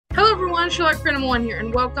everyone, SherlockFan here,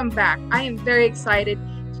 and welcome back. I am very excited.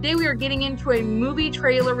 Today we are getting into a movie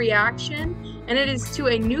trailer reaction, and it is to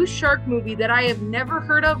a new shark movie that I have never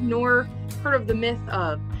heard of, nor heard of the myth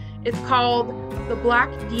of. It's called The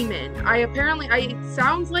Black Demon. It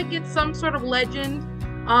sounds like it's some sort of legend.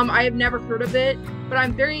 I have never heard of it, but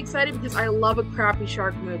I'm very excited because I love a crappy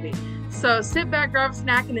shark movie. So sit back, grab a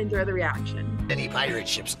snack, and enjoy the reaction. Any pirate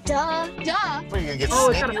ships? Duh. What, are you gonna get Oh,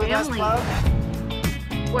 it's snake got a in the best family. club?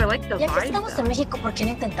 Oh, I like the Ya que vibe. estamos en México, ¿por qué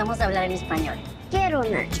no intentamos hablar en español? Quiero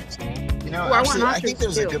nachos. You know, Ooh, I want actually, I nachos think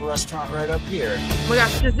there's a too. good restaurant right up here. Oh my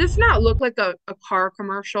gosh, does this not look like a car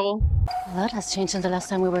commercial? A lot has changed since the last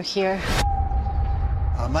time we were here.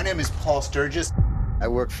 My name is Paul Sturgis. I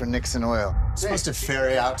work for Nixon Oil. I'm supposed to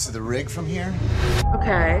ferry out to the rig from here.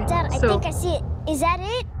 Okay. Dad, I think I see it. Is that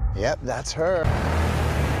it? Yep, that's her.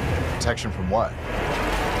 Protection from what?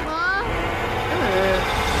 Mom?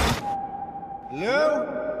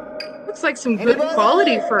 Hello? Looks like some good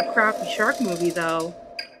quality for a crappy shark movie, though.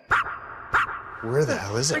 Where the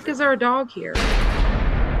hell is Like, it? is there a dog here?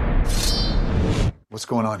 What's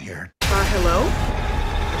going on here? Hello?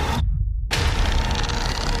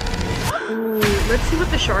 Ooh, let's see what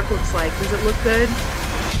the shark looks like. Does it look good?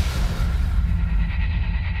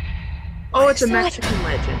 Oh, it's a Mexican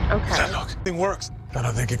legend. Okay. Sherlock, thing works. I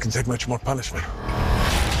don't think it can take much more punishment.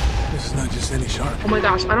 This is not just any shark. Oh my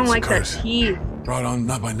gosh, I don't like that Curse. teeth. Brought on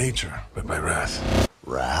not by nature, but by wrath.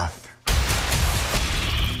 Wrath?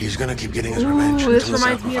 He's gonna keep getting his Ooh, revenge this until the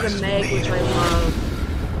reminds me of the sacrifice Meg, is which made. I love.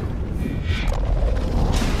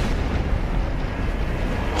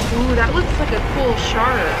 Ooh, that looks like a cool shark.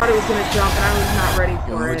 I thought it was gonna jump and I was not ready The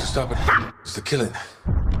for only way to it. stop it is to kill it.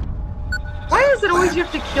 Why is it always you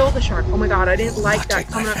have to kill the shark? Oh my god, I didn't like that Take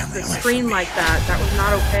my coming up to family the away screen from me. like that. That was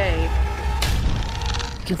not okay.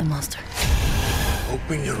 Kill the monster.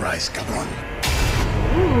 Open your eyes, come on.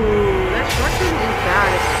 Ooh, that shark doesn't look bad.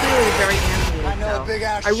 It's clearly very animated. I know a though.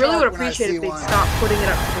 big-ass I really would shark when I appreciate see if they'd one. stop putting it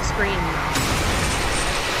up to the screen.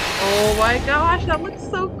 Oh my gosh, that looks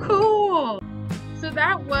so cool. So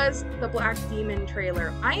that was the Black Demon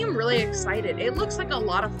trailer. I am really excited. It looks like a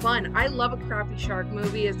lot of fun. I love a crappy shark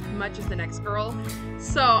movie as much as the next girl.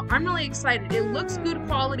 So I'm really excited. It looks good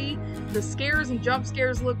quality. The scares and jump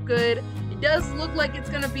scares look good. It does look like it's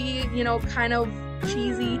gonna be, you know, kind of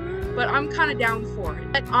cheesy, but I'm kind of down for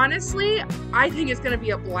it. But honestly, I think it's gonna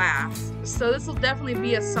be a blast. So this will definitely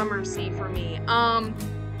be a summer see for me.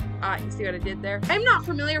 You see what I did there? I'm not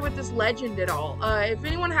familiar with this legend at all. If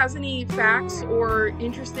anyone has any facts or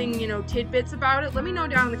interesting, you know, tidbits about it, let me know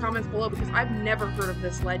down in the comments below because I've never heard of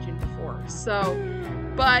this legend before. So,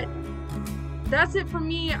 but that's it for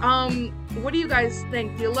me. What do you guys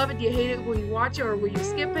think? Do you love it? Do you hate it? Will you watch it or will you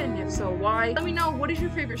skip it? And if so, why? Let me know. What is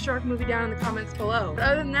your favorite shark movie down in the comments below. But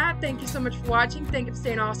other than that, thank you so much for watching. Thank you for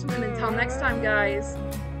staying awesome. And until next time, guys,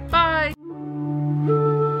 bye.